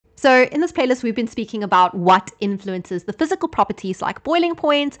So in this playlist, we've been speaking about what influences the physical properties like boiling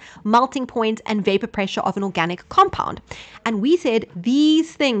point, melting point, and vapor pressure of an organic compound. And we said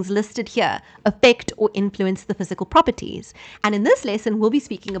these things listed here affect or influence the physical properties. And in this lesson, we'll be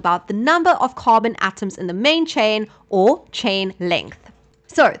speaking about the number of carbon atoms in the main chain or chain length.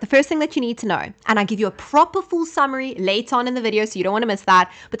 So the first thing that you need to know, and I give you a proper full summary later on in the video, so you don't want to miss that,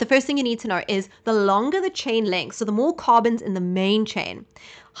 but the first thing you need to know is the longer the chain length, so the more carbons in the main chain,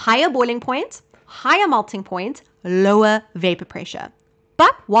 higher boiling point, higher melting point, lower vapor pressure.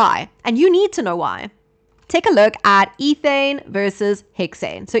 But why? And you need to know why. Take a look at ethane versus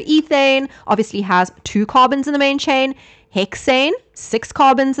hexane. So ethane obviously has 2 carbons in the main chain, hexane 6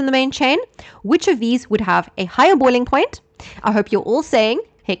 carbons in the main chain. Which of these would have a higher boiling point? I hope you're all saying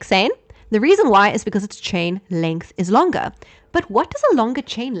hexane. The reason why is because its chain length is longer. But what does a longer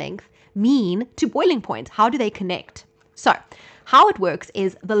chain length mean to boiling point? How do they connect? So how it works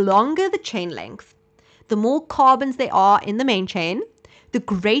is the longer the chain length, the more carbons there are in the main chain, the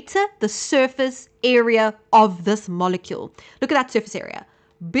greater the surface area of this molecule. Look at that surface area.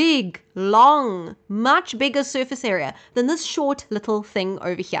 Big, long, much bigger surface area than this short little thing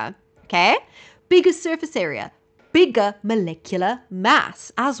over here. Okay? Bigger surface area, bigger molecular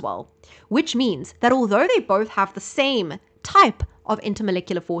mass as well, which means that although they both have the same type of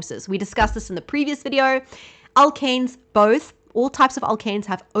intermolecular forces, we discussed this in the previous video, alkanes, all types of alkanes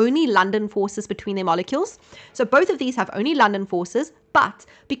have only London forces between their molecules. So both of these have only London forces, but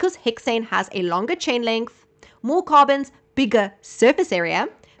because hexane has a longer chain length, more carbons, bigger surface area,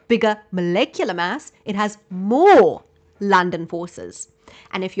 bigger molecular mass, it has more London forces.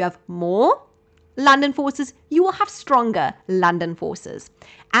 And if you have more London forces, you will have stronger London forces.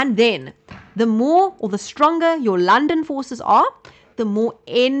 And then the more or the stronger your London forces are, the more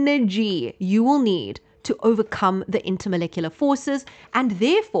energy you will need to overcome the intermolecular forces, and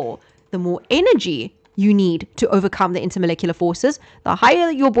therefore the more energy you need to overcome the intermolecular forces, the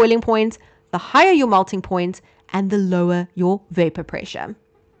higher your boiling point, the higher your melting point, and the lower your vapor pressure.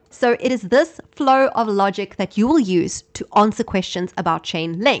 So it is this flow of logic that you will use to answer questions about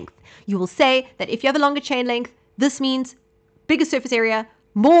chain length. You will say that if you have a longer chain length, this means bigger surface area,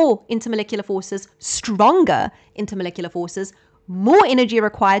 more intermolecular forces, stronger intermolecular forces, more energy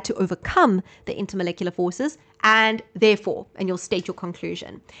required to overcome the intermolecular forces, and therefore, and you'll state your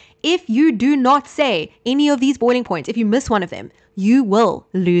conclusion. If you do not say any of these boiling points, if you miss one of them, you will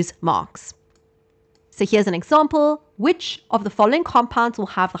lose marks. So here's an example. Which of the following compounds will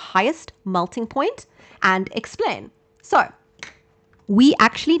have the highest melting point? And explain. So we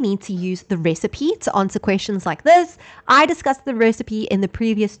actually need to use the recipe to answer questions like this. I discussed the recipe in the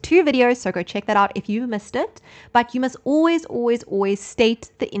previous 2 videos, so go check that out if you missed it. But you must always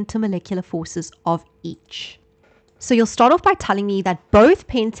state the intermolecular forces of each. So you'll start off by telling me that both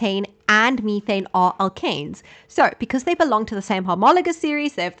pentane and methane are alkanes. So because they belong to the same homologous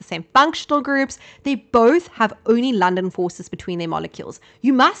series, they have the same functional groups, they both have only London forces between their molecules.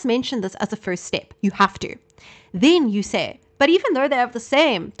 You must mention this as a first step. You have to. Then you say, but even though they have the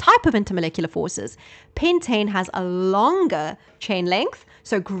same type of intermolecular forces, pentane has a longer chain length,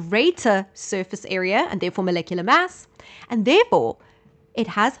 so greater surface area and therefore molecular mass, and therefore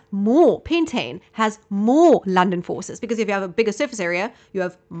pentane has more London forces, because if you have a bigger surface area, you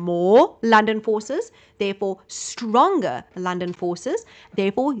have more London forces, therefore stronger London forces,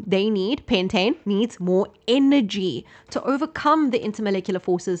 therefore pentane needs more energy to overcome the intermolecular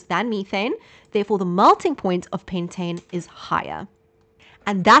forces than methane, therefore the melting point of pentane is higher.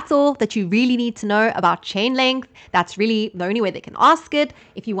 And that's all that you really need to know about chain length. That's really the only way they can ask it.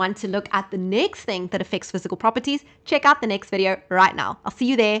 If you want to look at the next thing that affects physical properties, check out the next video right now. I'll see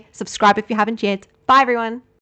you there. Subscribe if you haven't yet. Bye, everyone.